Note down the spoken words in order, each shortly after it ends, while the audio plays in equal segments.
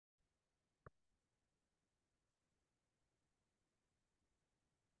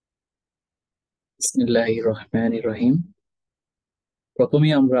বিসমিল্লাহির রহমানির রহিম। প্রথমে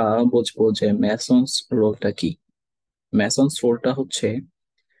আমরা বুঝবো যে ম্যাসনস রোলটা কি। ম্যাসনস রোলটা হচ্ছে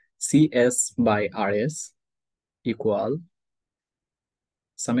CS by R S equal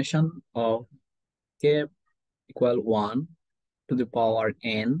summation of K equal 1 to the power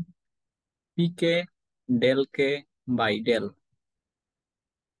n P K del K by del.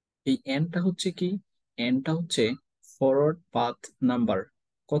 এই এনটা হচ্ছে কি? এনটা হচ্ছে ফরওয়ার্ড পাথ নাম্বার।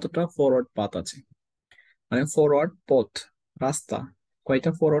 কতটা ফরওয়ার্ড পাথ আছে, মানে ফরওয়ার্ড পথ, রাস্তা।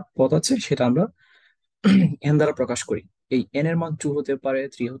 কয়টা ফরওয়ার্ড পথ আছে সেটা আমরা এন দ্বারা প্রকাশ করি। এই এন এর মান 2 হতে পারে,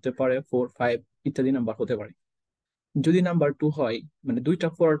 3 হতে পারে, 4, 5 ইত্যাদি নাম্বার হতে পারে। যদি নাম্বার 2 হয়, মানে দুইটা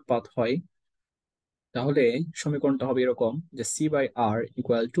ফরওয়ার্ড পাথ হয়, তাহলে সমীকরণটা হবে এরকম যে C by R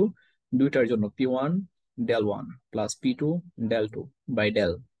equal to দুইটার জন্য P1 del 1 plus P2 del 2 by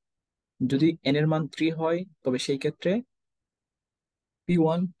del. যদি এন এর মান 3 হয়, তবে সেই ক্ষেত্রে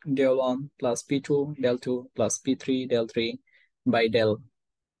P1 del 1 plus P2 del 2 plus P3 del 3 by del.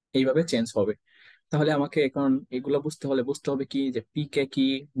 এইভাবে চেঞ্জ হবে। তাহলে আমাকে এখন এগুলো বুঝতে হবে কি যে পি কে কি,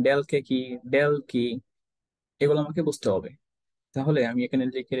 ডেল কে কি, ডেল কি, এগুলো আমাকে বুঝতে হবে। তাহলে আমি এখানে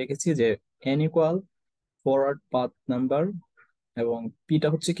লিখে রেখেছি যে N equal forward path number, এবং পিটা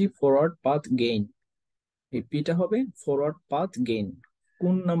হচ্ছে কি ফরওয়ার্ড পাথ গেইন। এই পিটা হবে ফরওয়ার্ড পাথ গেইন।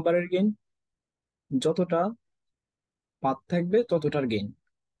 কোন নাম্বারের গেইন? যতটা পাথ থাকবে ততটার গেইন।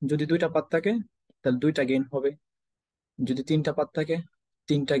 যদি দুইটা পাথ থাকে তাহলে দুইটা গেইন হবে, যদি তিনটা পাথ থাকে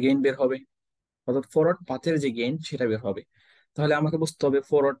তিনটা গেইন বের হবে, অর্থাৎ ফরওয়ার্ড পাথের যে গেইন সেটা বের হবে। তাহলে আমাকে বুঝতে হবে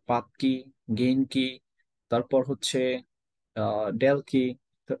ফরওয়ার্ড পাথ কি, গেইন কি, তারপর হচ্ছে ডেল কি।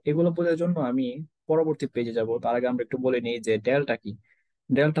 তো এগুলো বোঝার জন্য আমি পরবর্তী পেজে যাব, তার আগে আমরা একটু বলে নিই যে ডেলটা কি।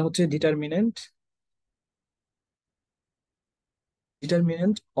 ডেলটা হচ্ছে determinant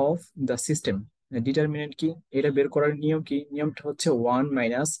determinant of the system. Determinant কি, এটা বের করার নিয়ম কি? নিয়মটা হচ্ছে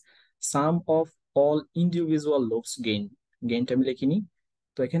 1 - সাম of all individual loops gain. গেইনটা আমি লিখিনি।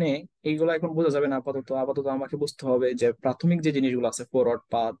 তো এখানে এইগুলো এখন বোঝা যাবে না আপাতত। আপাতত আমাকে বুঝতে হবে যে প্রাথমিক যে জিনিসগুলো আছে, ফরওয়ার্ড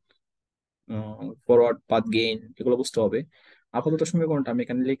পাথ গেইন, এগুলো বুঝতে হবে। আপাতত সমীকরণটা আমি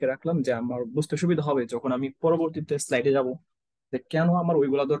এখানে লিখে রাখলাম, যে আমার বুঝতে সুবিধা হবে যখন আমি পরবর্তীতে স্লাইডে যাব, যে কেন আমার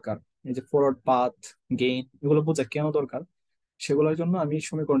ওইগুলা দরকার। এই যে ফরওয়ার্ড পাথ গেইন, এগুলো বোঝা কেন দরকার, সেগুলোর জন্য আমি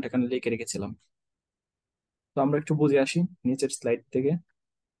সমীকরণটা এখানে লিখে রেখেছিলাম। তো আমরা একটু বুঝে আসি নিচের স্লাইড থেকে।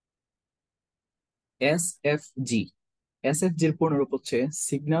 S F G. S F জির পূর্ণরূপ হচ্ছে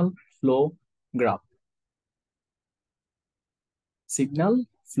signal flow graph. Signal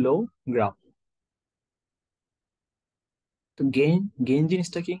flow graph. তো গেইন, গেইন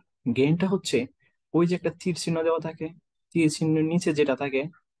জিনিসটা কি? গেইনটা হচ্ছে ওই যে একটা তীর চিহ্ন দেওয়া থাকে, তীর চিহ্নের নিচে যেটা থাকে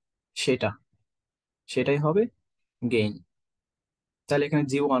সেটা, সেটাই হবে গেইন। তাহলে এখানে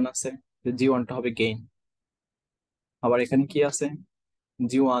জি 1 আছে, জি 1টা হবে গেইন। আবার এখানে কি আছে?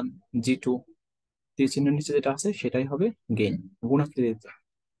 জি 1, জি 2, তীর চিহ্নের নিচে যেটা আছে সেটাই হবে গেইন, গুণাকৃতিতে।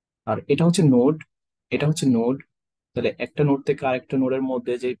 আর এটা হচ্ছে নোড, এটা হচ্ছে নোড। তাহলে একটা নোড থেকে আরেকটা নোডের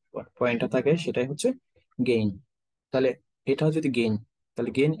মধ্যে যে পয়েন্টটা থাকে সেটাই হচ্ছে গেইন। তাহলে এটা যদি গেইন,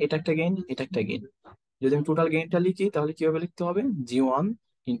 তাহলে গেইন, এটা একটা গেইন, এটা একটা গেইন। যদি আমি টোটাল গেইনটা লিখি তাহলে কিভাবে লিখতে হবে? জি 1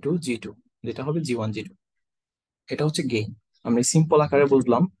 × জি 2, যেটা হবে জি 1 জি 2। এটা হচ্ছে গেইন। আমরা সিম্পল আকারে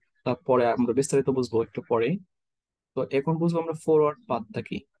বুঝলাম, তারপরে আমরা বিস্তারিত বুঝবো একটু পরে। তো এখন বুঝবো আমরা ফরওয়ার্ড পাথটা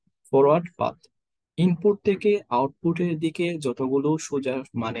কি। ফরওয়ার্ড পাথ, ইনপুট থেকে আউটপুটের দিকে যতগুলো সোজা,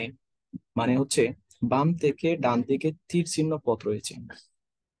 মানে মানে হচ্ছে বাম থেকে ডান দিকে তীর চিহ্ন পথ রয়েছে।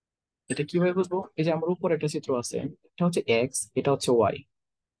 এটা কিভাবে বুঝবো? এই যে আমার উপর একটা চিত্র আছে, এটা হচ্ছে এক্স, এটা হচ্ছে ওয়াই।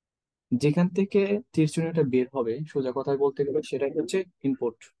 যেখান থেকে তীর চিহ্নটা বের হবে, সোজা কথায় বলতে গেলে সেটাই হচ্ছে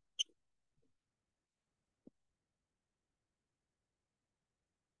ইনপুট।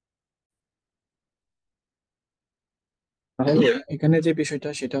 তাহলে এখানে যে বিষয়টা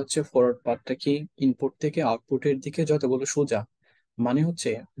সেটা হচ্ছে ফরওয়ার্ড পাথটা কি, ইনপুট থেকে আউটপুটের দিকে যতগুলো সোজা, মানে হচ্ছে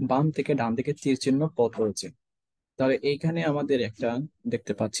বাম থেকে ডান দিকে তীর চিহ্ন পথ রয়েছে। তাহলে এইখানে আমাদের একটা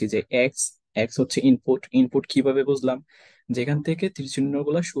দেখতে পাচ্ছি যে এক্স, এক্স হচ্ছে ইনপুট। ইনপুট কিভাবে বুঝলাম? যেখান থেকে তীর চিহ্ন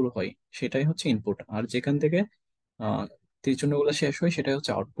গুলা শুরু হয় সেটাই হচ্ছে ইনপুট, আর যেখান থেকে আহ তীর চিহ্ন গুলা শেষ হয় সেটাই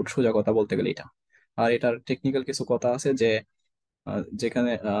হচ্ছে আউটপুট, সোজা কথা বলতে গেলে এটা। আর এটার টেকনিক্যাল কিছু কথা আছে যে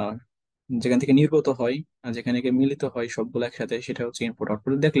যেখানে যেখান থেকে নির্গত হয় আর যেখানে গিয়ে মিলিত হয় সবগুলো একসাথে, সেটা হচ্ছে ইনপুট।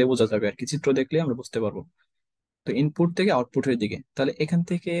 আউটপুট দেখলে বোঝা যাবে আর কি, চিত্র দেখলে আমরা বুঝতে পারবো। তো ইনপুট থেকে আউটপুটের দিকে, তাহলে এখান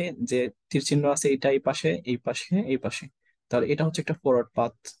থেকে যে তীর চিহ্ন আছে এটা এই পাশে, এই পাশে, এই পাশে, তাহলে এটা হচ্ছে একটা ফরওয়ার্ড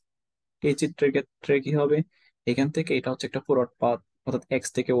পাথ। এই চিত্রের ক্ষেত্রে কি হবে? এখান থেকে এটা হচ্ছে একটা ফরওয়ার্ড পাথ, অর্থাৎ এক্স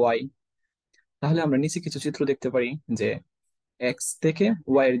থেকে ওয়াই। তাহলে আমরা নিচে কিছু চিত্র দেখতে পারি যে এক্স থেকে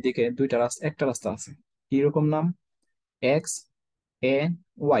ওয়াই এর দিকে দুইটা রাস্তা, একটা রাস্তা আছে, এরকম নাম X, A,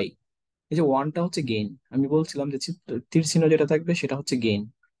 Y। এই যে ওয়ানটা হচ্ছে গেইন, আমি বলছিলাম যে তীর চিহ্ন যেটা থাকবে সেটা হচ্ছে গেইন।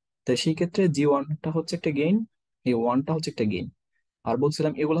 তাই সেই ক্ষেত্রে জি 1টা হচ্ছে একটা গেইন, এই ওয়ানটা হচ্ছে একটা গেইন। আর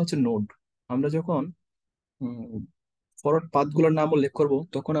বলছিলাম এগুলো হচ্ছে নোড। আমরা যখন ফরওয়ার্ড পাথ গুলোর নাম উল্লেখ করব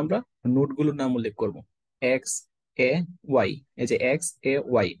তখন আমরা নোড গুলোর নাম উল্লেখ করব। এক্স এ ওয়াই, এই যে এক্স এ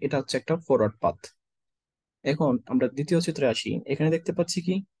ওয়াই এটা হচ্ছে একটা ফরওয়ার্ড পাথ। এখন আমরা দ্বিতীয় চিত্রে আসি, এখানে দেখতে পাচ্ছি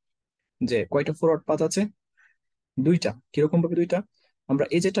কি যে কয়টা ফরওয়ার্ড পাথ আছে? দুইটা। কিরকম ভাবে দুইটা? আমরা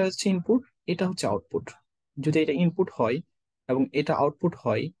এই যেটা হচ্ছে ইনপুট, এটা হচ্ছে আউটপুট। যদি এটা ইনপুট হয় এবং এটা আউটপুট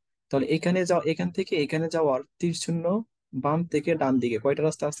হয়, তাহলে এখানে যাও, এখান থেকে এখানে যাওয়ার তীর চিহ্ন বাম থেকে ডান দিকে কয়টা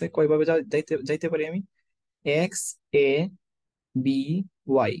রাস্তা আছে, কয়ভাবে যাইতে যাইতে পারি আমি? X A B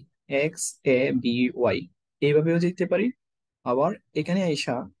Y, x A B Y, এইভাবেও যেতে পারি। আবার এখানে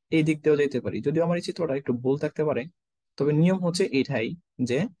আইসা এই দিক দিয়েও যেতে পারি। যদিও আমার এই চিত্রটা একটু ভুল থাকতে পারে, তবে নিয়ম হচ্ছে এটাই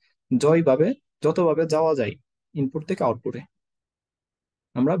যে জয়ভাবে যতভাবে যাওয়া যায় ইনপুট থেকে আউটপুটে,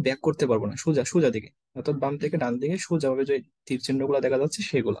 আমরা ব্যাক করতে পারবো না সোজা সোজা দিকে। অর্থাৎ বাম থেকে ডান দিকে সোজাভাবে যে তীর চিহ্ন গুলা দেখা যাচ্ছে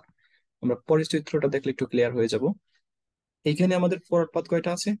সেগুলা। আমরা পরের চিত্রটা দেখলে একটু ক্লিয়ার হয়ে যাব। এইখানে আমাদের ফরওয়ার্ড পাথ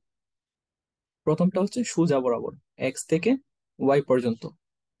কয়টা আছে? প্রথমটা হচ্ছে সোজা বরাবর এক্স থেকে ওয়াই পর্যন্ত,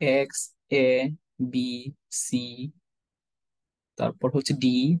 এক্স এ বি সি, তারপর হচ্ছে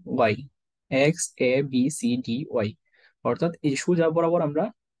D Y, x A B C D Y. অর্থাৎ এই সোজা বরাবর আমরা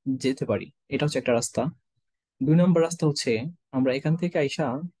যেতে পারি, এটা হচ্ছে একটা রাস্তা। দুই নম্বর রাস্তা হচ্ছে আমরা এখান থেকে আইসা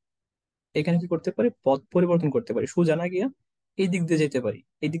এখানে কি করতে পারি, পথ পরিবর্তন করতে পারি, সোজা না গিয়া এই দিক দিয়ে যেতে পারি।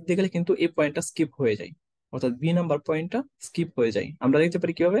 এই দিক দিয়ে গেলে কিন্তু এই পয়েন্টটা স্কিপ হয়ে যায়, অর্থাৎ বি নাম্বার পয়েন্টটা স্কিপ হয়ে যায়। আমরা দেখতে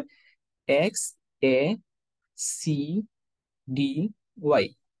পারি কিভাবে, x A C D Y,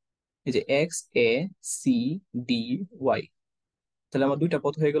 এই যে x A C D Y. তাহলে আমার দুইটা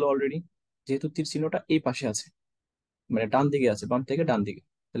পথ হয়ে গেল অলরেডি, যেহেতু তীর চিহ্নটা এই পাশে আছে, মানে ডান দিকে আছে, বাম থেকে ডান দিকে।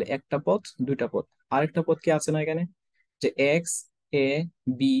 তাহলে একটা পথ, দুইটা পথ। আরেকটা পথ কি আছে না এখানে, যে এক্স এ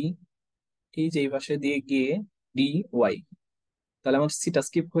বি, এই যে এই পাশে দিয়ে গিয়ে ডি ওয়াই। তাহলে আমার সিটা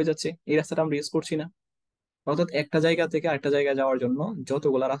স্কিপ হয়ে যাচ্ছে, এই রাস্তাটা আমরা ইউজ করছি না। অর্থাৎ একটা জায়গা থেকে আরেকটা জায়গায় যাওয়ার জন্য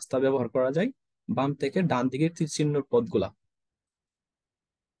যতগুলা রাস্তা ব্যবহার করা যায়, বাম থেকে ডান দিকের তীর চিহ্নের পথগুলা।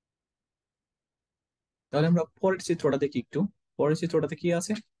 তাহলে আমরা পরের চিত্রটা দেখি একটু। পরের চিত্রটাতে কি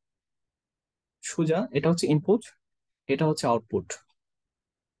আছে? সোজা এটা হচ্ছে ইনপুট, এটা হচ্ছে আউটপুট।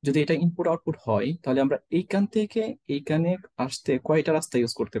 যদি এটা ইনপুট আউটপুট হয় তাহলে আমরা এইখান থেকে এইখানে আসতে কয়টা রাস্তা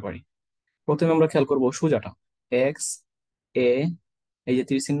ইউজ করতে পারি? প্রথমে আমরা খেয়াল করব সোজাটা, এক্স এ, এই যে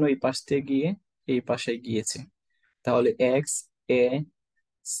তীর চিহ্ন এই পাশ থেকে গিয়ে এই পাশে গিয়েছে। তাহলে এক্স এ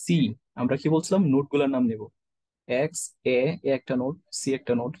সি, আমরা কি বলছিলাম, নোড গুলার নাম নেব। এক্স এ একটা নোড, সি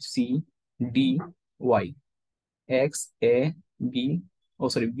একটা node, C D Y, x A B, O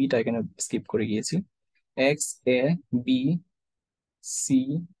sorry beta এখানে স্কিপ করে গিয়েছি, x A B C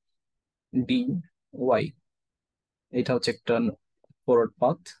D Y, এটা হচ্ছে একটা ফরওয়ার্ড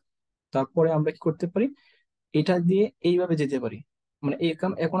পাথ। তারপরে আমরা কি করতে পারি, এটা দিয়ে এইভাবে যেতে পারি। মানে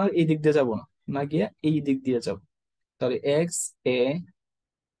এখন এখন আর এই দিক দিয়ে যাব না, না গিয়ে এই দিক দিয়ে যাব। তাহলে এক্স এ,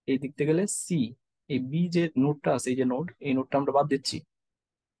 এই দিক দিয়ে গেলে সি, এই বি যে নোডটা আছে, এই যে নোড, এই নোডটা আমরা বাদ দিচ্ছি,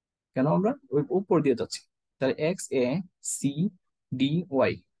 কেন আমরা ওই উপর দিয়ে যাচ্ছি। তাহলে x A C D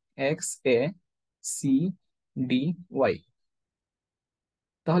Y, x A C D Y.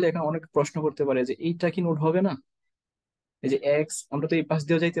 তাহলে এখানে অনেক প্রশ্ন করতে পারে যে এইটা কি নোড হবে না? এই যে এক্স, আমরা তো এই পাশ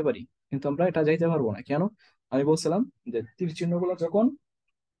দিয়েও যাইতে পারি, কিন্তু আমরা এটা যাইতে পারবো না কেন? আমি বলছিলাম যে তীর চিহ্নগুলো যখন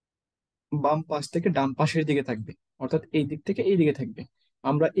বাম পাশ থেকে ডান পাশের দিকে থাকবে, অর্থাৎ এই দিক থেকে এই দিকে থাকবে,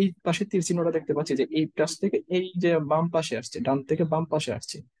 আমরা এই পাশে তীর চিহ্নটা দেখতে পাচ্ছি যে এই পাশ থেকে এই যে বাম পাশে আসছে, ডান থেকে বাম পাশে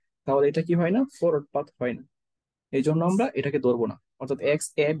আসছে। তাহলে এটা কি হয় না, ফরওয়ার্ড পাথ হয় না। এই জন্য আমরা এটাকে ধরবো না। অর্থাৎ x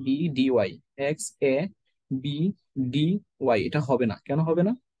A B D Y, x A B D Y এটা হবে না। কেন হবে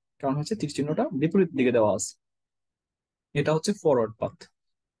না? কারণ হচ্ছে তীর চিহ্নটা বিপরীত দিকে দেওয়া আছে, এটা হচ্ছে ফরওয়ার্ড পাথ।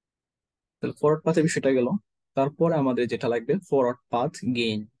 তাহলে ফরওয়ার্ড পাথের বিষয়টা গেল। তারপরে আমাদের যেটা লাগবে ফরওয়ার্ড পাথ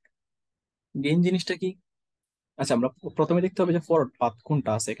গেইন। গেইন জিনিসটা কি? আচ্ছা, আমরা প্রথমে দেখতে হবে যে ফরওয়ার্ড পাথ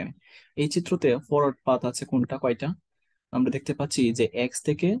কোনটা আছে এখানে। এই চিত্রতে ফরওয়ার্ড পাথ আছে কোনটা, কয়টা? আমরা দেখতে পাচ্ছি যে এক্স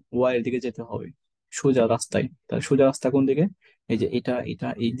থেকে ওয়াই এর দিকে যেতে হবে সোজা রাস্তায়। তাহলে সোজা রাস্তা কোন দিকে? এই যে এটা এটা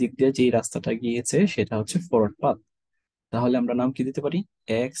এই দিক দিয়ে যে রাস্তাটা গিয়েছে সেটা হচ্ছে ফরওয়ার্ড পাথ। তাহলে আমরা নাম কি দিতে পারি,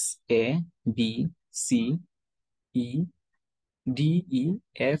 x A B C E D E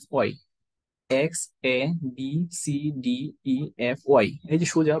F Y, x A B C D E F Y, এই যে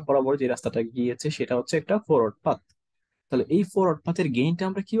সোজা বরাবর যে রাস্তাটা গিয়েছে সেটা হচ্ছে একটা ফরওয়ার্ড পাথ। তাহলে এই ফরওয়ার্ড পাথের গেইনটা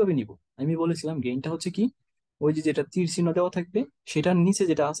আমরা কিভাবে নিব? আমি বলেছিলাম গেইনটা হচ্ছে কি, ওই যে যেটা তীর চিহ্ন দেওয়া থাকবে সেটার নিচে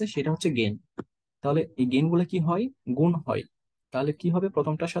যেটা আছে সেটা হচ্ছে গেইন। তাহলে এই গেইন গুলো কি হয়, গুণ হয়। তাহলে কি হবে,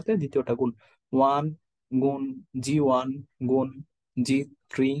 প্রথমটার সাথে দ্বিতীয়টা গুণ, ওয়ান গুণ জি 1 গুণ জি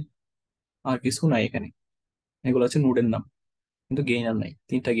 3। আর কিছু নাই এখানে, এগুলো হচ্ছে নোডের নাম, কিন্তু গেইন আর নাই,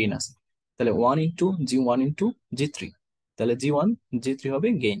 তিনটা গেইন আছে। তাহলে ওয়ান ইন্টু জি 1 ইন্টু জি 3, তাহলে জি 1 জি 3 হবে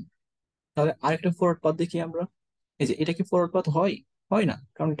গেইন। তাহলে আরেকটা ফরওয়ার্ড পাথ দেখি আমরা। এই যে এটা কি ফরওয়ার্ড পাথ হয়? হয় না,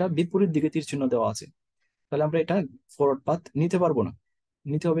 কারণ এটা বিপরীত দিকে তীর চিহ্ন দেওয়া আছে। তাহলে আমরা এটা ফরওয়ার্ড পাথ নিতে পারবো না।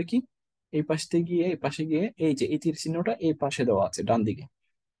 নিতে হবে কি, এই পাশ থেকে গিয়ে এই পাশে গিয়ে এই যে এই তীর চিহ্নটা এই পাশে দেওয়া আছে ডান দিকে,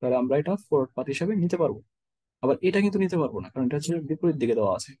 তাহলে আমরা এটা ফরওয়ার্ড পাথ হিসাবে নিতে পারবো। আবার এটা কিন্তু নিতে পারবো না, কারণ এটা হচ্ছে বিপরীত দিকে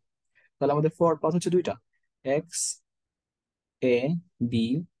দেওয়া আছে। তাহলে আমাদের ফরওয়ার্ড পাথ হচ্ছে দুইটা, এক্স এ বি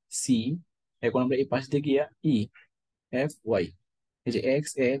সি, এখন আমরা এই পাশ দিয়ে গিয়া ই এফ ওয়াই, এই যে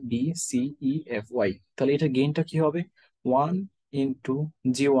XABCEFY, তাহলে এটা গেইনটা কি হবে? 1 ×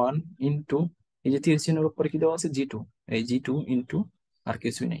 G1 ইন্টু এই যে তীর চিহ্নের উপরে কি দেওয়া আছে G2, এই G2 ইন্টু আর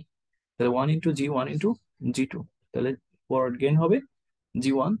কিছুই নেই, তাহলে 1 × G1 ইন্টু G2, তাহলে ফরওয়ার্ড গেইন হবে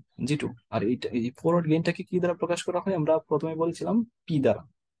G1 G2। আর এইটা এই ফরওয়ার্ড গেইনটাকে কি দ্বারা প্রকাশ করা হয়? আমরা প্রথমে বলেছিলাম পি দ্বারা।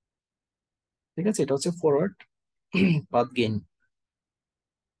 ঠিক আছে, এটা হচ্ছে ফরওয়ার্ড পাথ গেইন।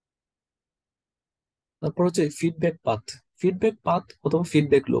 তারপর হচ্ছে ফিডব্যাক পাথ। ফিডব্যাক পাথ অথবা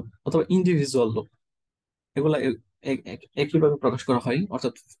ফিডব্যাক লুপ অথবা ইন্ডিভিজুয়াল লুপ, এগুলা একইভাবে প্রকাশ করা হয়।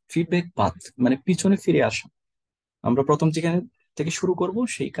 অর্থাৎ ফিডব্যাক পাথ মানে পিছনে ফিরে আসা, আমরা প্রথম যেখানে থেকে শুরু করব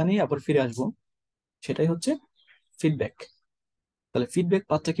সেইখানেই আবার ফিরে আসব, সেটাই হচ্ছে ফিডব্যাক। তাহলে ফিডব্যাক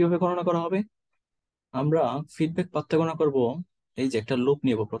পাথটা কিভাবে গণনা করা হবে? আমরা ফিডব্যাক পাথটা গণনা করব, এই যে একটা লুপ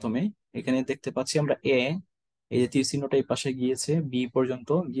নিব প্রথমে। এখানে দেখতে পাচ্ছি আমরা এই যে তীর চিহ্নটা এই পাশে গিয়েছে বি পর্যন্ত,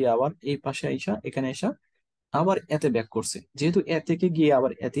 গিয়ে আবার এই পাশে আইসা এখানে এসা আবার এতে ব্যাক করছে, যেহেতু এ থেকে গিয়ে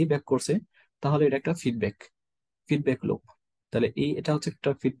আবার এতেই ব্যাক করছে, তাহলে এটা একটা ফিডব্যাক ফিডব্যাক লুপ। তাহলে এটা হচ্ছে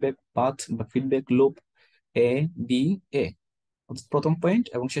একটা ফিডব্যাক পাথ বা feedback loop, A B A, প্রথম পয়েন্ট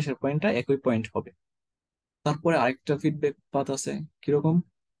এবং শেষের পয়েন্টটা একই পয়েন্ট হবে। তারপরে আরেকটা ফিডব্যাক পাথ আছে, কিরকম?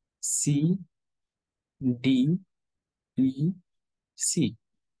 C D E C।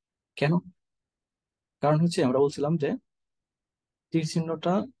 কেন? কারণ হচ্ছে আমরা বলছিলাম যে তীর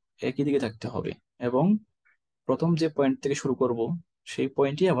চিহ্নটা একই দিকে থাকতে হবে এবং প্রথম যে পয়েন্ট থেকে শুরু করব সেই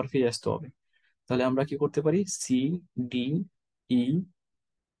পয়েন্টই আবার ফিরে আসতে হবে। তাহলে আমরা কি করতে পারি? C D E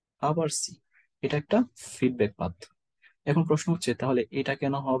আবার সি, এটা একটা ফিডব্যাক পাথ। এখন প্রশ্ন হচ্ছে তাহলে এটা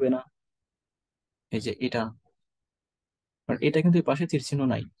কেন হবে না? এই যে এটা, কারণ এটা কিন্তু এই পাশে তীর চিহ্ন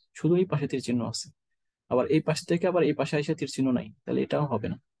নাই, শুধু এই পাশে তীর চিহ্ন আছে। আবার এই পাশ থেকে আবার এই পাশে এসে তীর চিহ্ন নাই, তাহলে এটাও হবে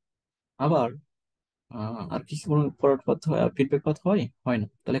না। আবার আর কি কোনো ফরওয়ার্ড পাথ হয় আর ফিডব্যাক পাথ হয়? হয় না,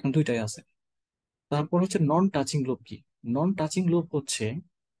 তাহলে এখন দুইটাই আছে। তারপর হচ্ছে নন টাচিং লুপ কি? নন টাচিং লুপ হচ্ছে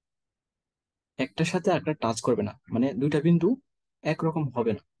একটার সাথে একটা টাচ করবে না, মানে দুইটা বিন্দু একরকম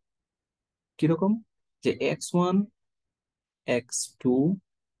হবে না। কিরকম? যে X1 X2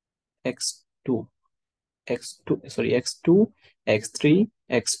 X2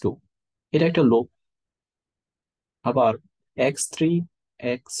 X2 এটা একটা লুপ। আবার X3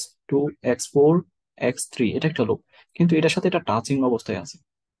 X2 X4 এটা একটা লুপ, কিন্তু এটার সাথে এটা টাচিং অবস্থায় আছে,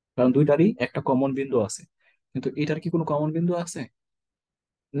 কারণ দুইটারই একটা কমন বিন্দু আছে। কিন্তু এটার কি কোনো কমন বিন্দু আছে?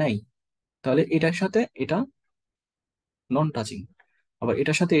 নাই। তাহলে এটার সাথে এটা নন টাচিং, আবার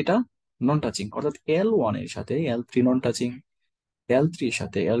এটার সাথে এটা নন টাচিং, অর্থাৎ L1 এর সাথে L3 নন টাচিং, L3 এর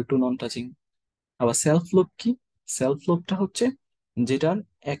সাথে L2 নন টাচিং। আবার সেলফ লুপ কি? সেলফ লুপটা হচ্ছে যেটার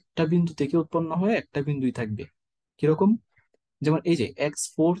একটা বিন্দু থেকে উৎপন্ন হয়ে একটা বিন্দুই থাকবে। কিরকম? যেমন এই যে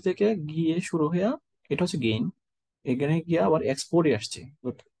X4 থেকে গিয়ে শুরু হয়ে এটা হচ্ছে গেইন, এখানে গিয়ে আবার X4 এ আসছে,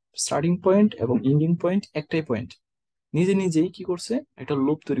 স্টার্টিং পয়েন্ট এবং এন্ডিং পয়েন্ট একটাই পয়েন্ট, নিজে নিজেই কি করছে? একটা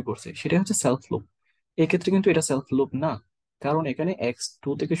লুপ তৈরি করছে, সেটা হচ্ছে সেলফ লুপ। এক্ষেত্রে কিন্তু এটা সেলফ লুপ না, কারণ এখানে X2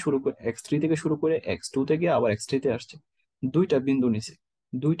 থেকে শুরু করে X3 থেকে শুরু করে X2 থেকে আবার X3 তে আসছে, দুইটা বিন্দু নিছে,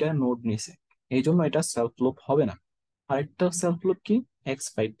 দুইটা নোড নিছে, এই জন্য এটা সেলফ লুপ হবে না। আরেকটা সেলফ লুপ কি?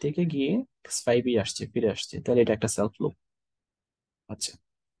 X5 থেকে গিয়ে X5 এ আসছে, ফিরে আসছে, তাহলে এটা একটা সেলফ লুপ। আচ্ছা,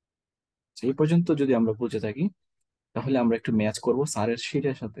 এই পর্যন্ত যদি আমরা বুঝে থাকি, তাহলে আমরা একটু ম্যাচ করব স্যারের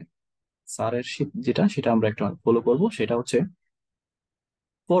শীটের সাথে। স্যারের শীট যেটা, সেটা আমরা একটু ফলো করব, সেটা হচ্ছে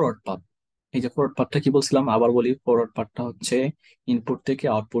ফরওয়ার্ড পাথ। এই যে ফরওয়ার্ড পাথটা কি বলছিলাম, আবার বলি, ফরওয়ার্ড পাথটা হচ্ছে ইনপুট থেকে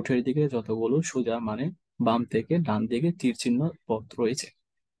আউটপুটের দিকে যতগুলো সোজা মানে বাম থেকে ডান দিকে তীর চিহ্ন পথ রয়েছে।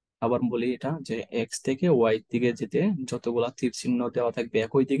 আবার বলি এটা যে এক্স থেকে ওয়াই দিকে যেতে যতগুলা তীর চিহ্ন দেওয়া থাকবে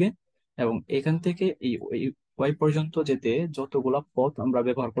একই দিকে, এবং এখান থেকে এই ওয়াই পর্যন্ত যেতে যতগুলা পথ আমরা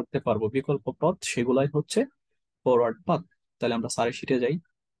ব্যবহার করতে পারবো বিকল্প পথ, সেগুলাই হচ্ছে ফরওয়ার্ড পাথ। তাহলে আমরা সারের শিটে যাই।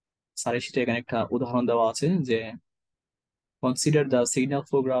 সারের শিটে এখানে একটা উদাহরণ দেওয়া আছে যে consider the signal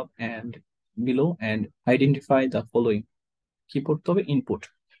flow graph and below and identify the following. কি পড়তে হবে? ইনপুট,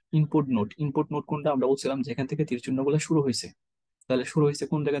 ইনপুট নোট কোনটা? আমরা বলছিলাম যেখান থেকে তীর চিহ্নগুলো শুরু হয়েছে, তাহলে শুরু হয়েছে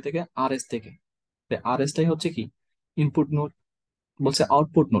কোন জায়গা থেকে? RS থেকে। RS টাই হচ্ছে কি? Input note. বলছে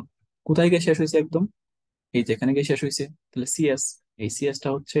আউটপুট নোট কোথায় গিয়ে শেষ হয়েছে? একদম এই যেখানে গিয়ে শেষ হয়েছে, তাহলে CS, এই CS টা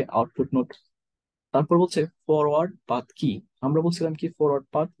হচ্ছে আউটপুট নোট। তারপর বলছে ফরওয়ার্ড পাথ কি? আমরা বলছিলাম কি ফরওয়ার্ড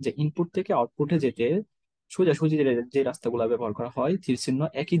পাথ, যে ইনপুট থেকে আউটপুটে যেতে সোজাসুজি যে যে রাস্তাগুলো ব্যবহার করা হয় তীর চিহ্ন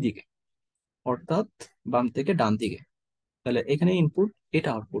একই দিকে, অর্থাৎ বাম থেকে ডান দিকে। তাহলে এখানে ইনপুট, এটা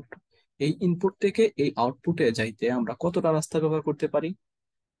আউটপুট। এই ইনপুট থেকে এই আউটপুটে যাইতে আমরা কতটা রাস্তা ব্যবহার করতে পারি,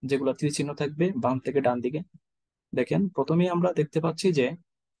 যেগুলো তীর চিহ্ন থাকবে বাম থেকে ডান দিকে? দেখেন, প্রথমেই আমরা দেখতে পাচ্ছি যে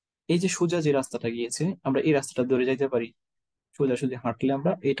এই যে সোজা যে রাস্তাটা গিয়েছে, আমরা এই রাস্তাটা ধরে যাইতে পারি। সোজাসুজি হাঁটলে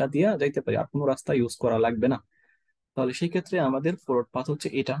আমরা এটা দিয়ে যাইতে পারি, আর কোনো রাস্তা ইউজ করা লাগবে না। তাহলে সেই ক্ষেত্রে আমাদের ফরওয়ার্ড পাথ হচ্ছে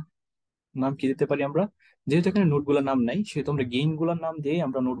এটা। নাম কি দিতে পারি আমরা? যেহেতু এখানে নোট গুলার নাম নাই, সেহেতু আমরা গেইন গুলার নাম দিয়ে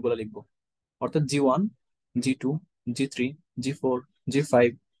আমরা নোট গুলা লিখবো। অর্থাৎ G1, G2, G3, G4, G5,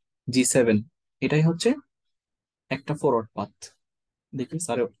 G7, এটাই হচ্ছে একটা ফরওয়ার্ড পাথ। দেখি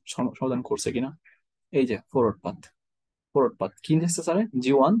স্যার সমাধান করছে কিনা। এই যে ফরওয়ার্ড পাথ। ফরওয়ার্ড পাথ কি নিচ্ছে sir?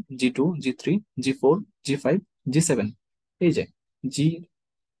 G1, G2, G3, G4, G5, G7। এই যে জি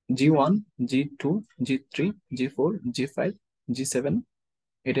G1, G2, G3, G4, G5, G7,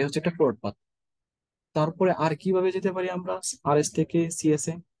 এটাই হচ্ছে একটা ফরওয়ার্ড পাথ। তারপরে আর কিভাবে যেতে পারি আমরা RS থেকে CS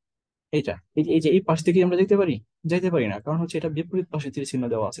এ? এইটা, এই যে এই পাশ থেকে আমরা যেতে পারি? যাইতে পারি না, কারণ হচ্ছে এটা বিপরীত পাশে তীর চিহ্ন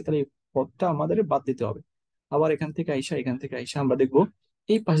দেওয়া আছে, তাহলে এই পথটা আমাদের বাদ দিতে হবে। আবার এখান থেকে আইসা আমরা দেখবো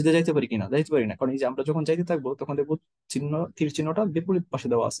এই পাশ দিয়ে যাইতে পারি কিনা। যাইতে পারি না, কারণ এই যে আমরা যখন যাইতে থাকবো তখন দেখবো তীর চিহ্নটা বিপরীত পাশে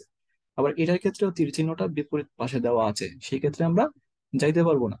দেওয়া আছে। আবার এটার ক্ষেত্রেও তীর চিহ্নটা বিপরীত পাশে দেওয়া আছে, সেই ক্ষেত্রে আমরা যাইতে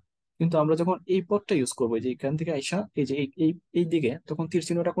পারবো না। কিন্তু আমরা যখন এই পথটা ইউজ করবো, এই যে এখান থেকে আইসা এই যে এই এই দিকে, তখন তীর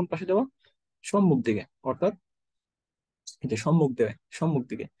চিহ্নটা কোন পাশে দেওয়া? সম্মুখ দিকে, অর্থাৎ এটা সম্মুখ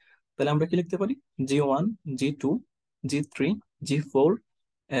দিকে। তাহলে আমরা কি লিখতে পারি? G1, G2, G3, G4।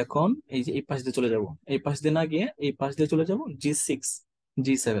 এখন এই যে এই পাশ দিয়ে চলে যাব, এই পাশ দিয়ে না গিয়ে এই পাশ দিয়ে চলে যাব G6,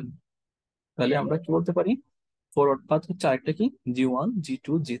 G7। তাহলে আমরা কি বলতে পারি? ফরওয়ার্ড পাথ হচ্ছে আরেকটা কি, G1, G2,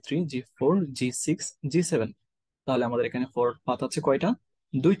 G3, G4, G6, G7। তাহলে আমাদের এখানে ফরওয়ার্ড পাথ আছে কয়টা?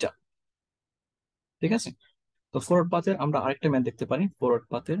 দুইটা। ঠিক আছে। তো ফরওয়ার্ড পাথের আমরা আরেকটা ম্যাথ দেখতে পারি। ফরওয়ার্ড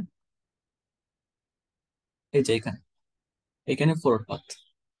পাথের এই যে এখানে, এখানে ফরওয়ার্ড পাথ,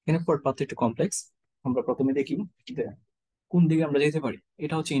 এখানে ফরওয়ার্ড পাথ একটু কমপ্লেক্স। আমরা প্রথমে দেখি যে কোন দিকে আমরা যেতে পারি।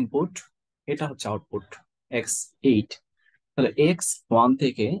 এটা হচ্ছে ইনপুট, এটা হচ্ছে আউটপুট, X8। তাহলে X1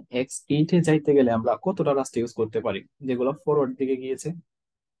 থেকে X8 এ যাইতে গেলে আমরা কতটা রাস্তা ইউজ করতে পারি, যেগুলো ফরওয়ার্ড দিকে গিয়েছে?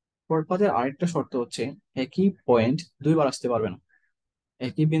 ফরওয়ার্ড পাথের আরেকটা শর্ত হচ্ছে একই পয়েন্ট দুইবার আসতে পারবে না,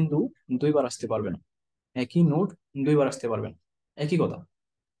 একই বিন্দু দুইবার আসতে পারবে না, একই নোড দুইবার আসতে পারবে না, একই কথা।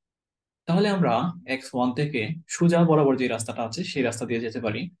 তাহলে আমরা X1 থেকে সোজা বরাবর যে রাস্তাটা আছে সেই রাস্তা দিয়ে যেতে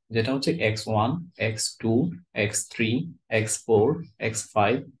পারি, যেটা হচ্ছে X1, X2, X3, X4, X5,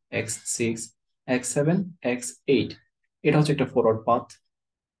 X6, X7, X8। এটা হচ্ছে একটা ফরওয়ার্ড পাথ,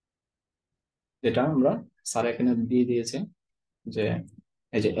 যেটা আমরা স্যার এখানে দিয়ে দিয়েছে যে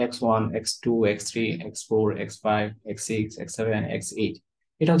এই যে X1, X2, X3, X4, X5, X6, X7, X8।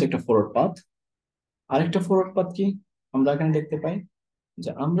 এটা হচ্ছে একটা ফরওয়ার্ড পাথ। আরেকটা ফরওয়ার্ড পাথ কি আমরা এখানে দেখতে পাই, যে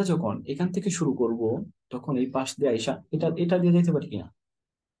আমরা যখন এখান থেকে শুরু করব, তখন এই পাশ দিয়ে আইসা এটা এটা দিয়ে যেতে পারি কিনা।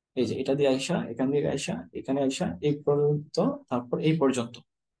 এই যে এটা দিয়ে আইসা, এখান দিয়ে আইসা, এখানে আইসা এই পর্যন্ত, তারপর এই পর্যন্ত।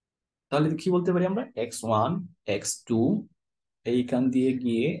 তাহলে কি বলতে পারি আমরা? X1, X2, এইখান দিয়ে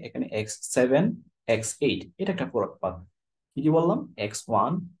গিয়ে এখানে X7, X8। এটা একটা প্রোডাক্ট পাথ। কি কি বললাম?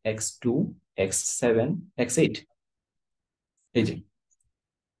 X1, X2, X7, X8। এই যে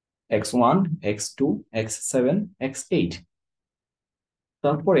X1, X2, X7, X8।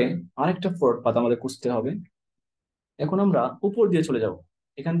 তারপরে আরেকটা ফরওয়ার্ড পাথ আমাদের খুঁজতে হবে। এখন আমরা উপর দিয়ে চলে যাব।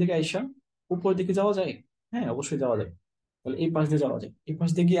 এখান থেকে আইসা উপর দিকে যাওয়া যায়? হ্যাঁ, অবশ্যই যাওয়া যায়। তাহলে এই পাশ দিয়ে যাওয়া যায়, এই পাশ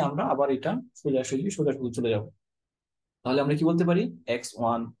দিয়ে গিয়ে আমরা আবার এটা সোজাসুজি চলে যাব। তাহলে আমরা কি বলতে পারি?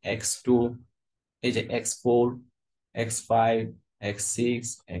 X1, X2, এই যে X4, X5, X6,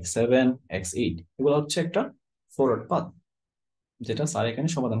 X7, X8, এগুলো হচ্ছে একটা ফরওয়ার্ড পাথ, যেটা স্যার এখানে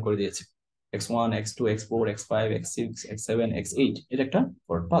সমাধান করে দিয়েছে। X1, X2, X4, X5, X6, X7, X8, এটা একটা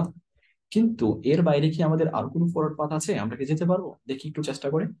ফরওয়ার্ড পাথ। কিন্তু এর বাইরে কি আমাদের আর কোনো ফরওয়ার্ড পাথ আছে? আমরা কি যেতে পারবো? দেখি একটু চেষ্টা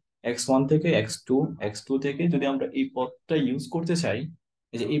করে। X1 থেকে X2, X2 থেকে যদি আমরা এই পথটা ইউজ করতে চাই,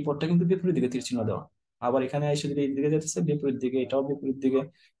 এই যে এই পথটা কিন্তু বিপরীত দিকে তীর চিহ্ন দেওয়া। আবার এখানে এসে যদি এই দিকে যেতেছে বিপরীত দিকে, এটাও বিপরীত দিকে,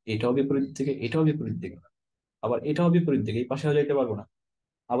 এটাও বিপরীত দিকে, এটাও বিপরীত দিকে, আবার এটাও বিপরীত দিকে, এই পাশেও যাইতে পারবো না।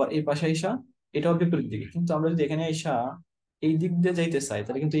 আবার এই পাশে আইসা এটাও বিপরীত দিকে। কিন্তু আমরা যদি এখানে আইসা এই দিক দিয়ে যাইতে চাই,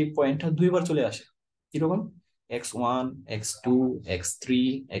 তাহলে কিন্তু এই পয়েন্টটা দুইবার চলে আসে। কিরকম? X1, X2, X3,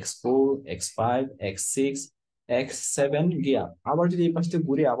 X4, X5, X6, X7 গিয়া আবার যদি এই পাশ থেকে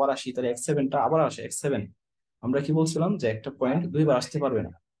ঘুরে আবার আসি, তাহলে X7টা আবার আসে, X7। আমরা কি বলছিলাম? যে একটা পয়েন্ট দুইবার আসতে পারবে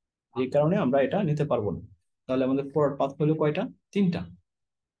না, এই কারণে আমরা এটা নিতে পারবো না। তাহলে আমাদের ফরওয়ার্ড পাথ হলো কয়টা? তিনটা।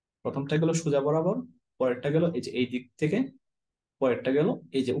 প্রথমটা গেল সোজা বরাবর, পরেরটা গেল এই যে এই দিক থেকে, পরেরটা গেল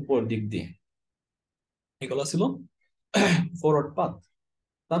এই যে উপর দিক দিয়ে। এগুলো ছিল ফরওয়ার্ড পাথ।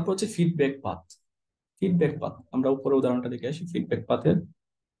 তারপর হচ্ছে ফিডব্যাক পাথ। ফিডব্যাক পাথ আমরা উপরে উদাহরণটা দেখে আসি। ফিডব্যাক পাথের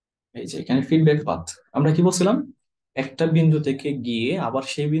এই যে এখানে ফিডব্যাক পাথ আমরা কি বলছিলাম? একটা বিন্দু থেকে গিয়ে আবার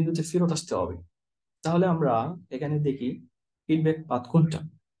সেই বিন্দুতে ফেরত আসতে হবে। তাহলে আমরা এখানে দেখি ফিডব্যাক পাথ কোনটা।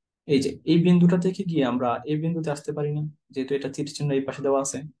 এই যে এই বিন্দুটা থেকে গিয়ে আমরা এই বিন্দুতে আসতে পারি না, যেহেতু এটা তীর চিহ্ন এই পাশে দেওয়া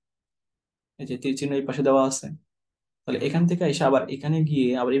আছে। এই যে তীর চিহ্ন এই পাশে দেওয়া আছে। তাহলে এখান থেকে এসে আবার এখানে গিয়ে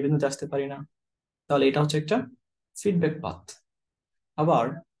আবার এই বিন্দুতে আসতে পারি না। তাহলে এটা হচ্ছে একটা ফিডব্যাক পাথ। আবার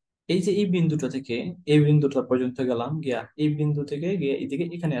এই যে এই বিন্দুটা থেকে এই বিন্দুটা পর্যন্ত গেলাম, গিয়া এই বিন্দু থেকে গিয়ে এদিকে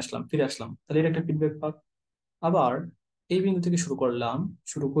এখানে আসলাম, ফিরে আসলাম, তাহলে এটা একটা ফিডব্যাক পাথ। আবার এই বিন্দু থেকে শুরু করলাম,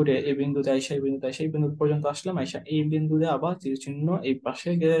 শুরু করে এই বিন্দুতে আইসা এই বিন্দুতে আইসা এই বিন্দু পর্যন্ত আসলাম, আইসা এই বিন্দুতে আবার তীর চিহ্ন এই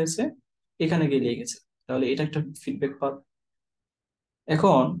পাশে গেছে, এখানে গিয়ে লেগে গেছে। তাহলে এটা একটা ফিডব্যাক পাথ।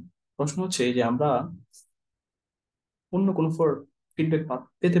 এখন প্রশ্ন হচ্ছে যে আমরা অন্য কোনো ফিডব্যাক পাথ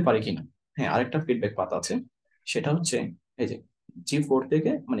পেতে পারি কিনা। হ্যাঁ, আরেকটা ফিডব্যাক পাথ আছে। সেটা হচ্ছে এই যে G4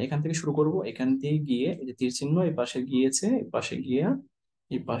 থেকে, মানে এখান থেকে শুরু করব, এখান দিয়ে গিয়ে এই যে তীর চিহ্ন এই পাশে গিয়েছে, এই পাশে গিয়ে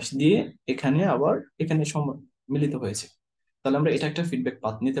এই পাশ দিয়ে এখানে আবার এখানে মিলিত হয়েছে। তাহলে আমরা এটা একটা ফিডব্যাক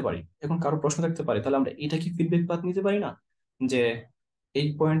পাথ নিতে পারি। এখন কারো প্রশ্ন থাকতে পারে, তাহলে আমরা এটা কি ফিডব্যাক পাথ নিতে পারি না, যে এই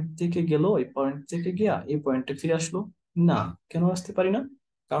পয়েন্ট থেকে গেল, এই পয়েন্ট থেকে গিয়া এই পয়েন্টে ফিরে আসলো? না, কেন আসতে পারি না?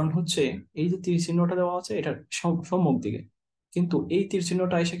 কারণ হচ্ছে এই যে তীর চিহ্নটা দেওয়া আছে এটা সম্মুখ দিকে, কিন্তু এই তীর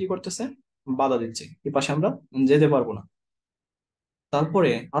চিহ্নটা এসে কি করতেছে, বাধা দিচ্ছে, এই পাশে আমরা যেতে পারবো না।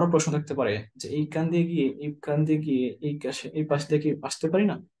 তারপরে আরো প্রশ্ন থাকতে পারে যে এই কান দিয়ে গিয়ে এই কান দিয়ে গিয়ে এই কাছে এই পাশ দিয়ে কি আসতে পারি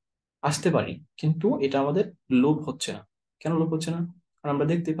না? আসতে পারি, কিন্তু এটা আমাদের লোভ হচ্ছে না। কেন লোভ হচ্ছে না? কারণ আমরা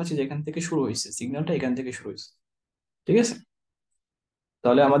দেখতে পাচ্ছি যে এখান থেকে শুরু হয়েছে, সিগন্যালটা এখান থেকে শুরু হয়েছে। ঠিক আছে,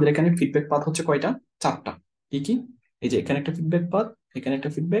 তাহলে আমাদের এখানে ফিডব্যাক পাথ হচ্ছে কয়টা? চারটা। কি কি? এই যে এখানে একটা ফিডব্যাক পাথ, এখানে একটা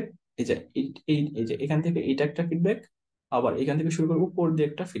ফিডব্যাক, এই যে এই যে এখান থেকে এটা একটা ফিডব্যাক, আবার এখান থেকে শুরু করে উপর দিয়ে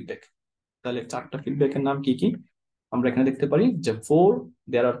একটা ফিডব্যাক। তাহলে চারটা ফিডব্যাকের নাম কি কি? আমরা এখানে দেখতে পারি যে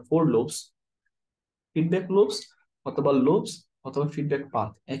দেয়ার আর ফোর লোবস। ফিডব্যাক লোবস অথবা লোবস অথবা ফিডব্যাক পাথ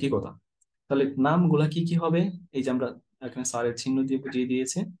একই কথা। তাহলে নামগুলা কি কি হবে? এই যে আমরা এখানে স্যারের চিহ্ন দিয়ে বুঝিয়ে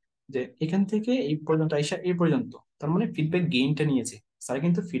দিয়েছে যে এখান থেকে এই পর্যন্ত আইসা এই পর্যন্ত, তার মানে ফিডব্যাক গেইনটা নিয়েছে। স্যার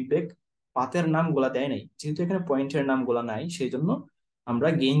কিন্তু ফিডব্যাক পাতের নামগুলা দেয় নাই, যেহেতু এখানে পয়েন্টের নামগুলা নাই, সেই জন্য আমরা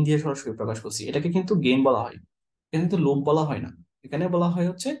গেইন দিয়ে সরাসরি প্রকাশ করছি। এটাকে কিন্তু গেইন বলা হয়, এখানে কিন্তু লুপ বলা হয় না। এখানে বলা হয়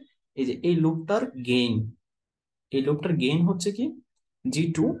হচ্ছে এই যে এই লুপটার গেইন। এই লুপটার গেইন হচ্ছে কি,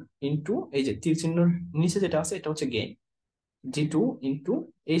 G2 ইন্টু এই যে তীর চিহ্ন নিচে যেটা আছে এটা হচ্ছে গেইন, G2 ইন্টু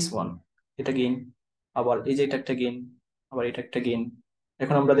H1, এটা গেইন। আবার এই যে এটা একটা গেইন, আবার এটা একটা গেইন।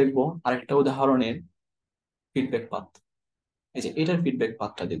 এখন আমরা দেখবো আরেকটা উদাহরণের ফিডব্যাক পাথ। এই যে এটার ফিডব্যাক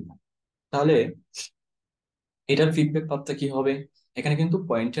পাথটা দেখবো। তাহলে এটার ফিডব্যাক পাথটা কি হবে? এখানে কিন্তু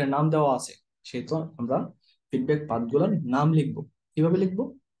পয়েন্টের নাম দেওয়া আছে, সেহেতু আমরা ফিডব্যাক পাথগুলোর নাম লিখবো। কিভাবে লিখবো?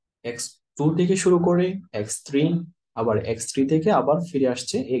 X2 থেকে শুরু করে X3, আবার X3 থেকে আবার ফিরে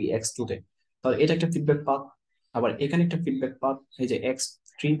আসছে এই X2 তে। তাহলে এটা একটা ফিডব্যাক পাথ। আবার এখানে একটা ফিডব্যাক পাথ, এই যে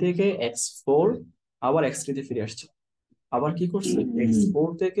X3 থেকে X4 আবার X3 তে ফিরে আসছে। আবার কি করছে, X4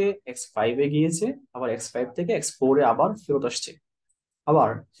 থেকে X5 এ গিয়েছে, আবার X5 থেকে X4 এ আবার ফেরত আসছে। আবার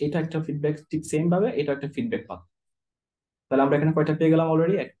এটা একটা ফিডব্যাক, ঠিক সেম ভাবে এটা একটা ফিডব্যাক পাথ। তাহলে আমরা এখানে কয়টা পেয়ে গেলাম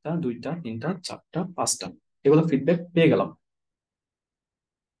অলরেডি? একটা, দুইটা, তিনটা, চারটা, পাঁচটা। এগুলো ফিডব্যাক পেয়ে গেলাম।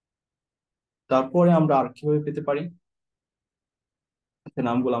 তারপরে আমরা আর কিভাবে পেতে পারি?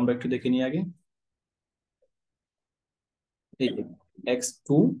 নামগুলো আমরা একটু দেখে নিই আগে। এই X2,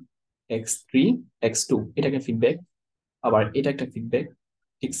 X3, X2 এটাকে ফিডব্যাক। আবার এটা একটা ফিডব্যাক,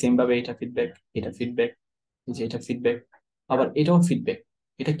 ঠিক সেম ভাবে এটা ফিডব্যাক, এটা ফিডব্যাক, যে এটা ফিডব্যাক, আবার এটাও ফিডব্যাক।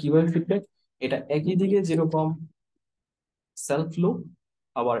 এটা কিভাবে ফিডব্যাক? এটা একই দিকে যেরকম সেলফ লুপ,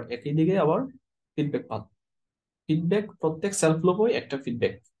 আবার একই দিকে আবার ফিডব্যাক পাথ। ফিডব্যাক প্রত্যেক সেলফ লুপই একটা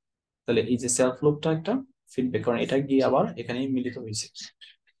ফিডব্যাক। তাহলে এই যে সেলফ লুপটা একটা ফিডব্যাক, কারণ এটা গিয়ে আবার এখানেই মিলিত হয়েছে।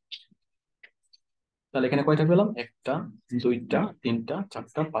 তাহলে এখানে কয়টা পেলাম? একটা, দুইটা, তিনটা,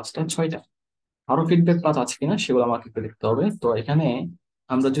 চারটা, পাঁচটা, ছয়টা। আরো ফিডব্যাক পাথ আছে কিনা সেগুলো আমাকে একটু দেখতে হবে। তো এখানে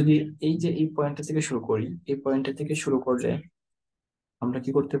আমরা যদি এই যে এই পয়েন্টটা থেকে শুরু করি, এই পয়েন্টটা থেকে শুরু করলে আমরা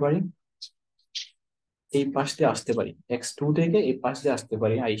কি করতে পারি? এই পাশ দিয়ে আসতে পারি, X2 থেকে এই পাশ দিয়ে আসতে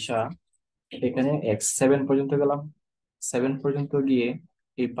পারি, আইসা এখানে X7 পর্যন্ত গেলাম। 7 পর্যন্ত গিয়ে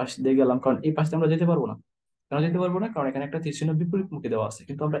এই পাশ দিয়ে গেলাম, কারণ এই পাশ দিয়ে আমরা যেতে পারবো না। কেন যেতে পারবো না? কারণ এখানে একটা তীর চিহ্ন বিপরীত মুখে দেওয়া আছে,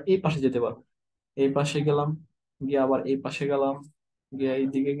 কিন্তু আমরা এই পাশে যেতে পারবো। এই পাশে গেলাম, গিয়ে আবার এই পাশে গেলাম, গিয়ে এই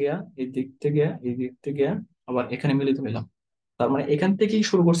দিকে গিয়া এই দিক থেকে গিয়া এই দিক থেকে গিয়া আবার এখানে মিলিত হইলাম। তার মানে এখান থেকেই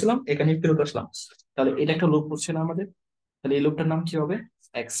শুরু করছিলাম, এখানে ফেরত আসলাম। তাহলে এটা একটা লুপ করছে না আমাদের? তাহলে এই লুপটার নাম কি হবে?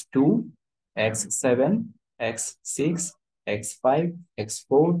 X2, X7, X6, X5,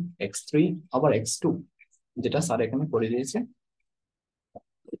 X4, X3, আবার X2, যেটা স্যার এখানে করে দিয়েছে।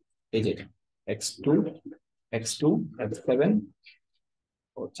 এই যে X2, X2, X7,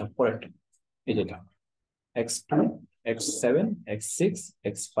 আচ্ছা পরেরটা, এই যেটা X2, X7, X6,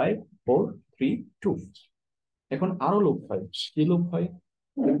 X5, 4, 3, 2। এখন আরো লুপ হয়। কি লুপ হয়?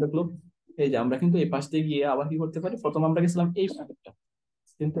 Feedback loop. এই যে আমরা কিন্তু এই পাশ দিয়ে গিয়ে আবার কি করতে পারি, প্রথম আমরা গেছিলাম এই পাশটা,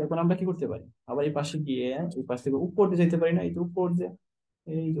 কিন্তু এখন আমরা কি করতে পারি, আবার এই পাশে গিয়ে এই পাশ থেকে উপর দিয়ে যেতে পারি না, এই যে উপর দিয়ে,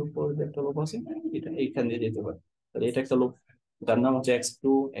 এই যে উপর দিয়ে একটা লুপ আছে, এটা এইখান দিয়ে যেতে পারি। তাহলে এটা একটা লুপ, যার নাম হচ্ছে x2,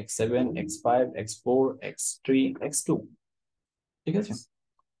 x7, x5, x4, x3, x2। ঠিক আছে।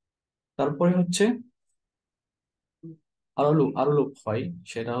 তারপরে হচ্ছে আরো লুপ হয়।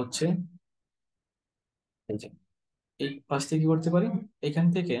 সেটা হচ্ছে এই যে এই পাশ থেকে কি করতে পারি, এখান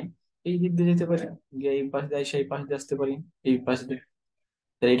থেকে এই দিক দিয়ে যেতে পারি, গিয়ে এই পাশ দিয়ে সেই পাশ দিয়ে আসতে পারি, এই পাশ দিয়ে।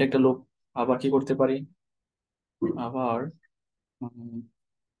 তাহলে এটা একটা লুপ। আবার কি করতে পারি, আবার উম,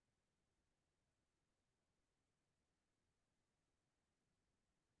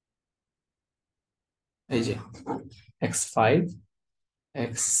 এই যে x5,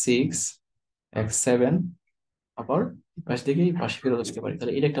 x6, x7, আবার এই পাশ থেকে এই পাশে ফেরত আসতে পারি।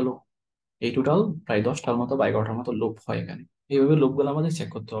 তাহলে এটা একটা লুপ। এই টোটাল প্রায় 10টার মতো বা 11টার মতো লুপ হয় এখানে। এইভাবে লুপগুলো আমাদের চেক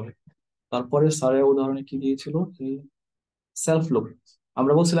করতে হবে। তারপরে স্যারের উদাহরণে কি দিয়েছিল, সেলফ লুপ।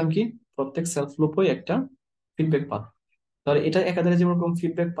 আমরা বলছিলাম কি, প্রত্যেক সেলফ লুপই একটা ফিডব্যাক পাথ। তাহলে এটা একাধারে যেরকম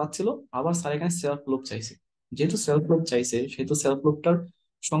ফিডব্যাক পাচ্ছিল, আবার স্যার এখানে সেলফ লুপ চাইছে। যেহেতু সেলফ লুপ চাইছে, সেহেতু সেলফ লুপটার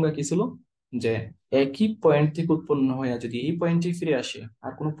সংজ্ঞা কি ছিল, যে একই পয়েন্ট থেকে উৎপন্ন হয়ে যদি এই পয়েন্টে ফিরে আসে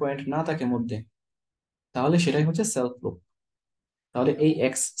আর কোনো পয়েন্ট না থাকে মধ্যে, তাহলে সেটাই হচ্ছে সেলফ লুপ। তাহলে এই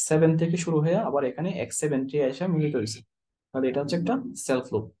x7 থেকে শুরু হয়ে আবার এখানে x7 এসে মিলিত হয়েছে, তাহলে এটা হচ্ছে একটা সেলফ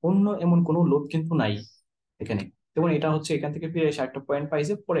লুপ। অন্য এমন কোনো লুপ কিন্তু নাই এখানে। যেমন এটা হচ্ছে এখান থেকে ফিরে এসে একটা পয়েন্ট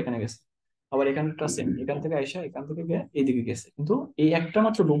পাইছে, পরে এখানে গেছে, আবার এখানটা সেম, এখান থেকে আইসা এখান থেকে গিয়ে এইদিকে গেছে, কিন্তু এই একটা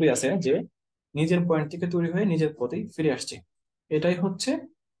মাত্র লুপই আছে যে নিজের পয়েন্ট থেকে তৈরি হয়ে নিজের পথেই ফিরে আসছে। এটাই হচ্ছে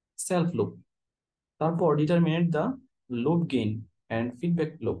সেলফ লুপ। তারপর determinant the loop gain and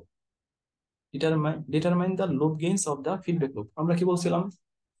feedback loop. Determine the loop gains of the feedback loop. আমরা কি বলছিলাম,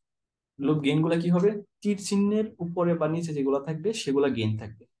 লুপ গেইন গুলা কি হবে, তীর চিহ্নের উপরে বা নিচে যেগুলো থাকবে সেগুলা গেইন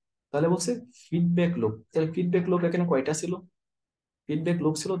থাকবে। তাহলে বলছে ফিডব্যাক লুপ, তাহলে ফিডব্যাক লুপ এখানে কয়টা ছিল, ফিডব্যাক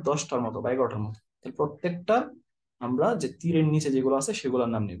লুপ ছিল 10টার মতো বা 11টার মতো। তাহলে প্রত্যেকটা আমরা যে তীরের নিচে যেগুলো আছে সেগুলোর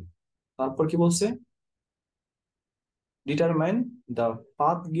নাম নেব। তারপর কি বলছে, determine the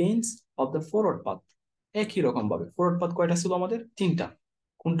path gains of the forward path. একই রকম ভাবে ফরওয়ার্ড পাথ কয়টা ছিল আমাদের, তিনটা।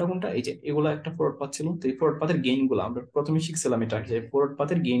 কোনটা কোনটা, এই যে এগুলা একটা ফরওয়ার্ড পাথ ছিল। তো এই ফরওয়ার্ড পাথের গেইন গুলো আমরা প্রথমে শিখছিলাম, এটা যে ফরওয়ার্ড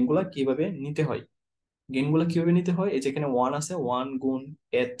পাথের গেইন গুলা কিভাবে নিতে হয়। গেইন গুলো কিভাবে নিতে হয়, এই যেখানে ওয়ান আছে, 1 গুণ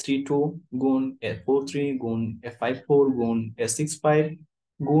a32 গুণ a43 গুণ a54 গুণ a65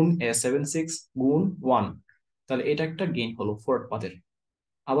 গুণ a76 গুণ 1। তাহলে এটা একটা গেইন হলো ফরওয়ার্ড পাথের।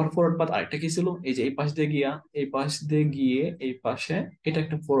 আবার ফরওয়ার্ড পাথ আরেকটা কি ছিল, এই যে এই পাশ দিয়ে গিয়া এই পাশ দিয়ে গিয়ে এই পাশে, এটা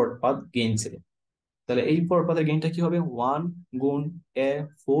একটা ফরওয়ার্ড পাথ গেইন ছিল। তাহলে এই ফরওয়ার্ড পাথের গেইনটা কি হবে, 1 গুণ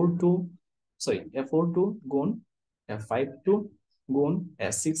a42, সরি a42 গুণ a52 গুণ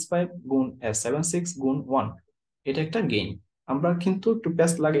a65 গুণ a76 গুণ 1। এটা একটা গেইন। আমরা কিন্তু একটু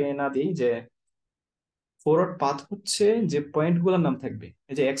প্যাচ লাগিয়ে না দিই যে ফরওয়ার্ড পাথ হচ্ছে যে পয়েন্ট গুলোর নাম থাকবে,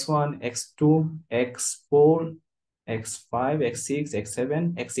 এই যে x1, x2, x4, x5, x6, x7,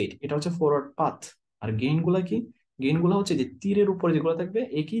 x8, এটা হচ্ছে ফরওয়ার্ড পাথ। আর গেইন গুলা কি, গেইন গুলা হচ্ছে যে তীরের উপরে যেগুলো থাকবে,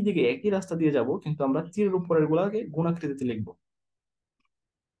 একই দিকে একই রাস্তা দিয়ে যাব, কিন্তু আমরা তীরের উপরের গুলাকে গুণাকৃতিতে লিখবো।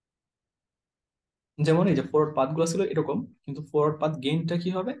 যেমন এই যে ফরওয়ার্ড পাথ গুলো ছিল এরকম, কিন্তু ফরওয়ার্ড পাথ গেইনটা কি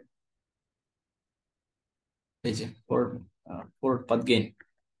হবে, এই যে ফরওয়ার্ড পাথ গেইন,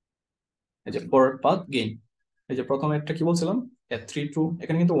 এই যে ফরওয়ার্ড পাথ গেইন। এই যে প্রথমে একটা কি বলছিলাম, 3 2,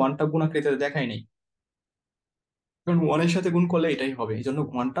 এখানে কিন্তু ওয়ানটা গুণাকৃতিতে দেখাই নেই, কারণ ওয়ানের সাথে গুণ করলে এটাই হবে, এই জন্য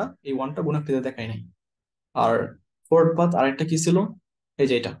ওয়ানটা গুণাকৃতিতে দেখাই নাই। আর ফোর্থ পাথ আরেকটা কি ছিল, এই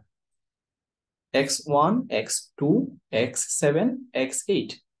যে এটা x1, x2, x7, x8।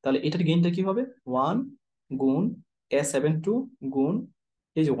 তাহলে এটার গেইনটা কি হবে, 1 গুণ a72 গুণ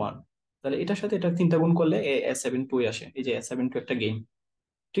এই যে 1। তাহলে এটার সাথে এটা তিনটা গুণ করলে a72 আসে, এই যে a72 একটা গেইন।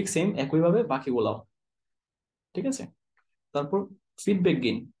 ঠিক সেম একইভাবে বাকিগুলাও। ঠিক আছে। তারপর ফিডব্যাক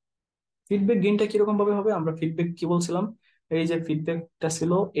গেইন। ফিডব্যাক গেইনটা কিরকম ভাবে হবে, আমরা ফিডব্যাক কি বলছিলাম, এই যে ফিডব্যাকটা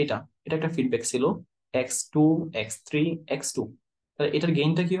ছিল এটা, এটা একটা ফিডব্যাক ছিল x2, x3, x2। তাহলে এটার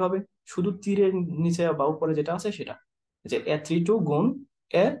গেইনটা কি হবে, শুধু তীরের নিচে বা উপরে যেটা আছে সেটা, এই যে a32 গুণ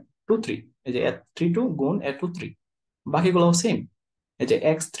a23, এই যে a32 গুণ a23। বাকিগুলো সেম। এই যে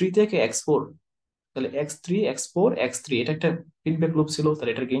x3 থেকে x4, তাহলে x3, x4, x3, এটা একটা ফিডব্যাক লুপ ছিল।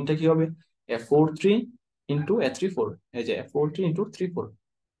 তাহলে এটার গেইনটা কি হবে, a43 ইন্টু a34, এই যে a43 ইন্টু 34।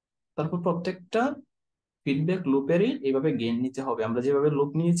 তারপর প্রত্যেকটা ফিডব্যাক লুপেরই এইভাবে গেইন নিতে হবে, আমরা যেভাবে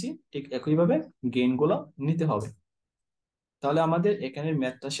লুপ নিয়েছি ঠিক একইভাবে গেইন গুলো নিতে হবে। তাহলে আমাদের এখানের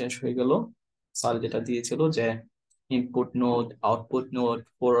ম্যাথটা শেষ হয়ে গেল। স্যার যেটা দিয়েছিল যে input node, output node,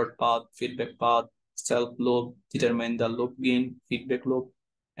 forward path, feedback path, self loop, determine the loop gain, feedback loop.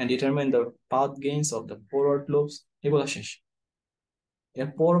 and determine the path gains of the forward loops, এগুলো শেষ। এর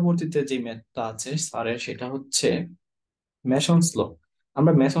পরবর্তীতে যে ম্যাথটা আছে স্যারের, সেটা হচ্ছে মেসনস ল।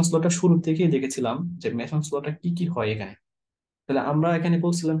 আমরা মেসনস লটা শুরু থেকেই দেখেছিলাম যে মেসনস লটা কি কি হয় এখানে। তাহলে আমরা এখানে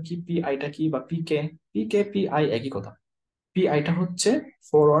বলছিলাম কি পি আইটা কি, বা পি কে পি আই একই কথা। পি আইটা হচ্ছে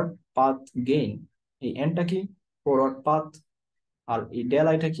ফরওয়ার্ড পাথ গেইন, এই এনটা কি ফরওয়ার্ড পাথ, আর এই ডেল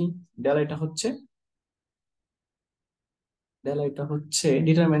আইটা কি, ডেল আইটা হচ্ছে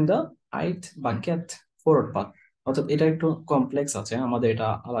ডিটারমাইন দ্য আইথ বা গেট ফরওয়ার্ড পাথ। অর্থাৎ এটা একটু কমপ্লেক্স আছে, আমাদের এটা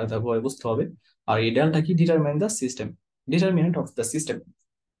আলাদাভাবে বুঝতে হবে। আর এই ডেলটা কি, determine the system, determinant of the system.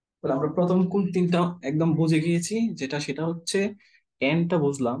 তাহলে আমরা প্রথম কোন তিনটা একদম বুঝে গিয়েছি, যেটা সেটা হচ্ছে এনটা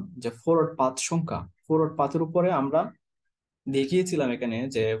বুঝলাম যে ফরওয়ার্ড পাথ সংখ্যা। ফরওয়ার্ড পাথের উপরে আমরা দেখিয়েছিলাম এখানে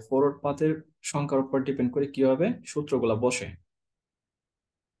যে ফরওয়ার্ড পাথের সংখ্যার উপর ডিপেন্ড করে কিভাবে সূত্রগুলা বসে,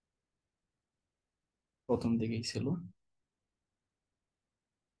 প্রথম দিকেই ছিল।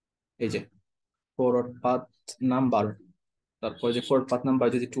 এই যে ফরওয়ার্ড পাথ নাম্বার, তারপর যে ফরওয়ার্ড পাথ নাম্বার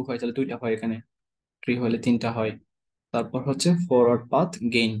যদি 2 হয় তাহলে দুইটা হয় এখানে, 3 হলে তিনটা হয়। তারপর হচ্ছে ফরওয়ার্ড পাথ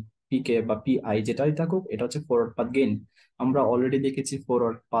গেইন, পিকে বা পি আই যেটাই থাকুক, এটা হচ্ছে ফরওয়ার্ড পাথ গেইন। আমরা অলরেডি দেখেছি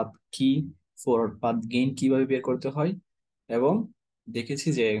ফরওয়ার্ড পাথ কি, ফরওয়ার্ড পাথ গেইন কিভাবে বের করতে হয়, এবং দেখেছি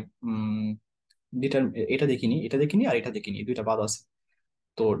যে উম ডিটার, এটা দেখিনি আর এটা দেখিনি, দুইটা বাদ আছে।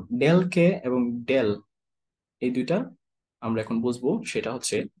 তো ডেল কে এবং ডেল, এই দুইটা আমরা এখন বুঝবো। সেটা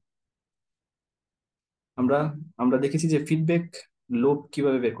হচ্ছে আমরা আমরা দেখেছি যে ফিডব্যাক লোপ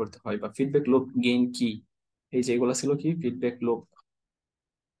কিভাবে বের করতে হয়, বা ফিডব্যাক লোপ গেইন কি। এই যে এগুলা ছিল কি ফিডব্যাক লোপ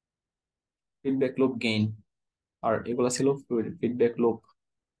গেইন, আর এগুলা ছিল ফিডব্যাক লোপ,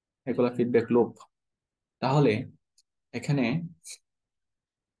 এগুলা ফিডব্যাক লোপ। তাহলে এখানে,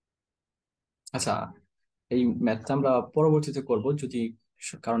 আচ্ছা, এই ম্যাথটা আমরা পরবর্তীতে করব যদি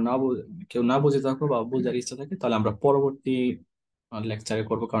কারণ কেউ না বুঝে থাকো বা বোঝার ইচ্ছা থাকে, তাহলে আমরা পরবর্তী লেকচারে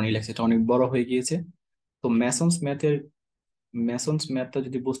করবো, কারণ এই লেকচারটা অনেক বড় হয়ে গিয়েছে। তো মেসন্স ম্যাথটা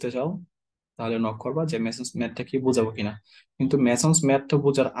যদি বুঝতে চাও, তাহলে নক করবা যে মেসন্স ম্যাথটা কি বোঝাবো কিনা। কিন্তু মেসন্স ম্যাথটা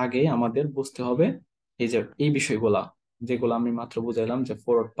বোঝার আগে আমাদের বুঝতে হবে এই যে এই বিষয়গুলা, যেগুলো আমি মাত্র বুঝাইলাম, যে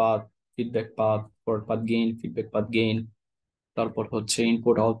forward path, feedback path, forward path gain, feedback path gain, তারপর হচ্ছে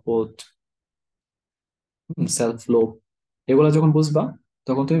ইনপুট আউটপুট, সেলফ ফ্লো। এগুলা যখন বুঝবা,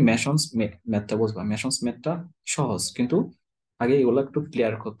 তখন তুমি ম্যাথটা বুঝবা। মেসন্স ম্যাথটা সহজ, কিন্তু আগে এগুলো একটু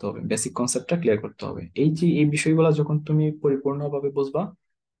ক্লিয়ার করতে হবে, বেসিক কনসেপ্টটা ক্লিয়ার করতে হবে। এই যে এই বিষয়গুলো যখন তুমি পরিপূর্ণভাবে বুঝবা,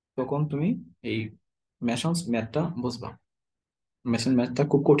 তখন তুমি এই মেসন্স ম্যাথটা বুঝবা। মেশিন ম্যাথটা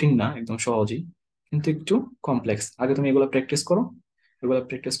খুব কঠিন না, একদম সহজই, কিন্তু একটু কমপ্লেক্স। আগে তুমি এগুলো প্র্যাকটিস করো, এগুলো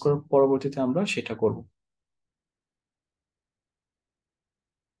প্র্যাকটিস করার পরবর্তীতে আমরা সেটা করব।